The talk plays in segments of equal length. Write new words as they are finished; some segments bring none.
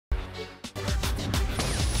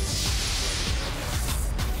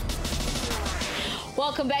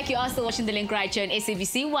Welcome back. You are still watching The Link right here on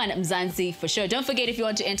SABC1 Mzansi Fo Sho. Don't forget, if you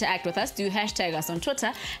want to interact with us, do hashtag us on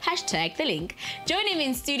Twitter, hashtag The Link. Joining me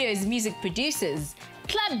in studio is music producers,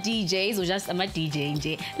 club DJs, or just I'm a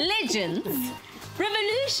DJ, legends,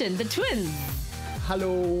 Revolution, the twins. Hello.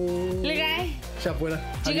 Lerato.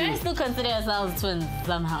 Do you guys still consider yourselves twins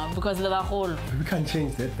somehow? Because of the whole... We can't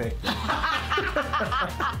change that fact.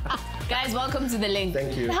 Guys, welcome to The Link.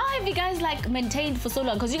 Thank you. How have you guys maintained for so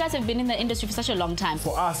long? Because you guys have been in the industry for such a long time.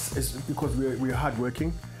 For us, it's because we're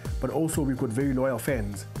hardworking, but also we've got very loyal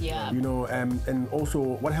fans. Yeah. You know, and also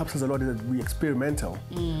what helps us a lot is that we're experimental.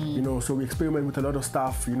 You know, so we experiment with a lot of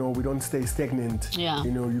stuff. You know, we don't stay stagnant. Yeah.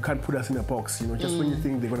 You know, you can't put us in a box. You know, just when you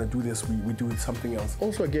think they're gonna do this, we do something else.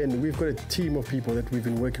 Also, again, we've got a team of people that we've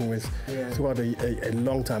been working with throughout a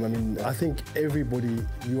long time. I mean, I think everybody,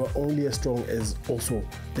 you are only as strong as also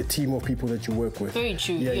the team of people that you work with. Very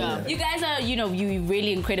true. Yeah. You guys are, you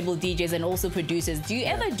really incredible DJs and also producers. Do you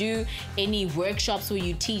ever do any workshops where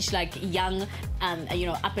you teach young,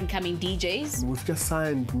 up and coming DJs? We've just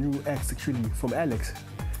signed new acts actually from Alex.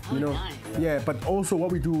 Nice. Yeah, but also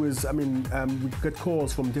what we do is, I mean, we get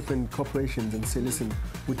calls from different corporations and say, listen,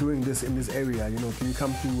 we're doing this in this area, can you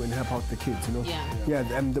come through and help out the kids, Yeah,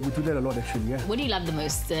 and we do that a lot actually, yeah. What do you love the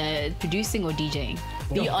most, producing or DJing?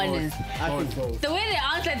 Be honest. I think both. The way they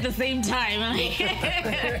answer at the same time.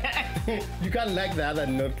 You can't like the other,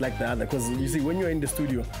 not like the other, because you see, when you're in the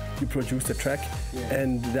studio, you produce a track,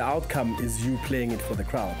 and the outcome is you playing it for the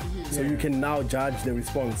crowd. So you can now judge the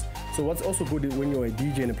response. So what's also good when you're a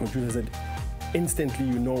DJ and a producer is that instantly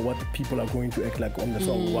you know what people are going to act like on the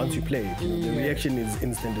song once you play it. The reaction is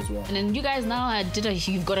instant as well. And then you guys now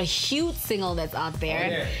you've got a huge single that's out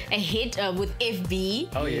there, a hit with FB.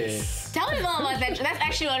 Oh yes. Tell me more about that. That's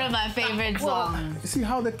actually one of my favorite songs. You see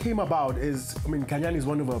how that came about is, I mean, Kanyani is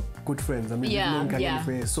one of our good friends. I mean, we've known Kanyani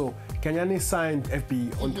for years. So Kanyani signed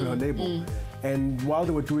FB onto her label. And while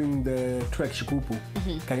they were doing the track Shikupu,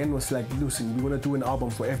 Kanyani was like, listen, we want to do an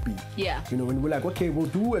album for FB. Yeah. And we're like, okay, we'll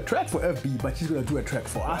do a track for FB, but she's going to do a track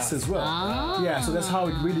for us as well. Yeah, so that's how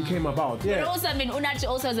it really came about. Yeah. But also, I mean, Unachi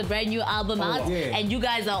also has a brand new album out, and you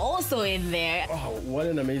guys are also in there. Oh, what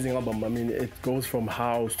an amazing album. I mean, it goes from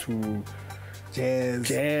house to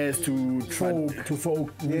jazz to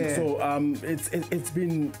folk. Yeah. So it's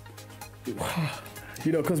been...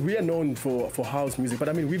 because we are known for house music, but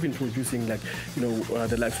I mean we've been producing the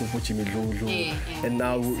likes of Buchimi Lulu, and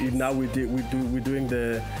now we're doing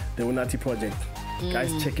the Unati project.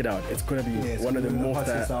 Guys, check it out. It's gonna be one of the most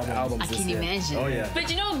albums. I can imagine. Oh yeah.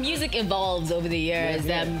 But music evolves over the years.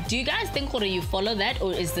 Do you guys think you follow that,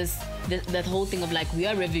 or is this that whole thing of we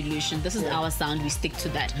are Revolution, this is our sound, we stick to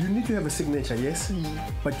that? You need to have a signature, yes,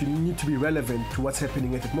 but you need to be relevant to what's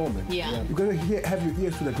happening at the moment. Yeah. You're gonna have your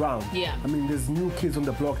ears to the ground. Yeah. I mean, there's new kids on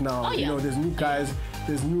the block now. There's new guys,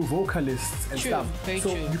 there's new vocalists and stuff. Very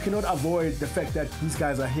so true. You cannot avoid the fact that these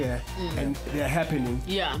guys are here and they're happening.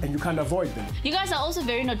 Yeah. And you can't avoid them. You guys are also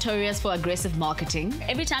very notorious for aggressive marketing.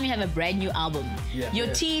 Every time you have a brand new album, your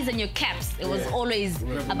tees and your caps, it was always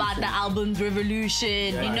about the album's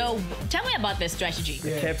revolution. Tell me about their strategy.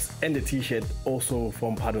 The caps and the t-shirt also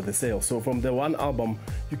form part of the sale. So from the one album,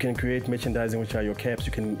 you can create merchandising, which are your caps.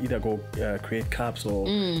 You can either go create cups or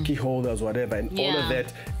key holders, whatever, and all of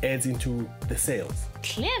that adds into the sales.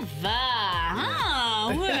 Clever,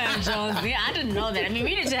 Jonesy. I didn't know that. I mean,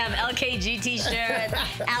 we need to have LKG t-shirts,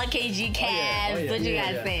 LKG caps. What you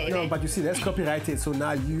guys say? No, but you see, that's copyrighted. So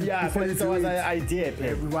now before you do it, idea.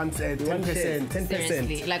 Everyone's at 10%. 10%.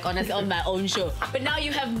 Seriously, honestly, on my own show. But now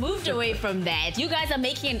you have moved away from that. You guys are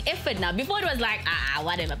making an effort now. Before it was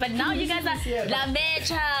whatever. But now you guys are La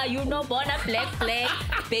Mecha, Bona, Black,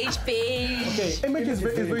 Beige. Okay, image is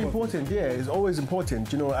very important. Yeah, it's always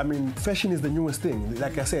important. I mean, fashion is the newest thing.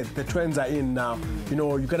 Like I said, the trends are in now.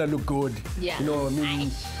 You gotta look good. Yeah. Your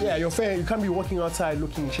fan, you can't be walking outside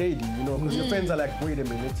looking shady. Because your fans are like, wait a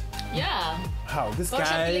minute. Yeah. How this guy?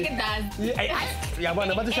 That's what they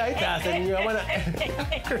say. That's how.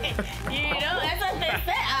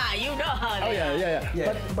 Oh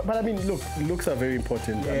yeah. But I mean, looks are very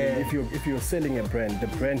important. Yeah. I mean, if you're selling a brand, the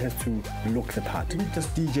brand has to look the part. We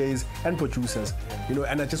just DJs and producers,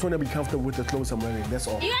 and I just want to be comfortable with the clothes I'm wearing. That's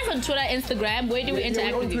all. You guys on Twitter, Instagram, where do we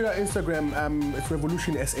interact with you? On Twitter, Instagram, it's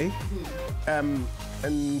Revolution SA.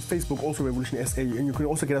 And Facebook also Revolution SA, and you can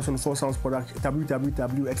also get us on 4Sounds Production,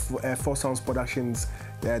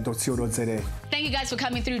 www.4soundsproductions.co.za. Thank you guys for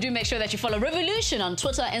coming through. Do make sure that you follow Revolution on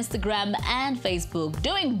Twitter, Instagram, and Facebook.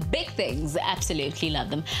 Doing big things. Absolutely love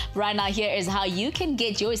them. Right now, here is how you can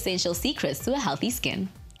get your essential secrets to a healthy skin.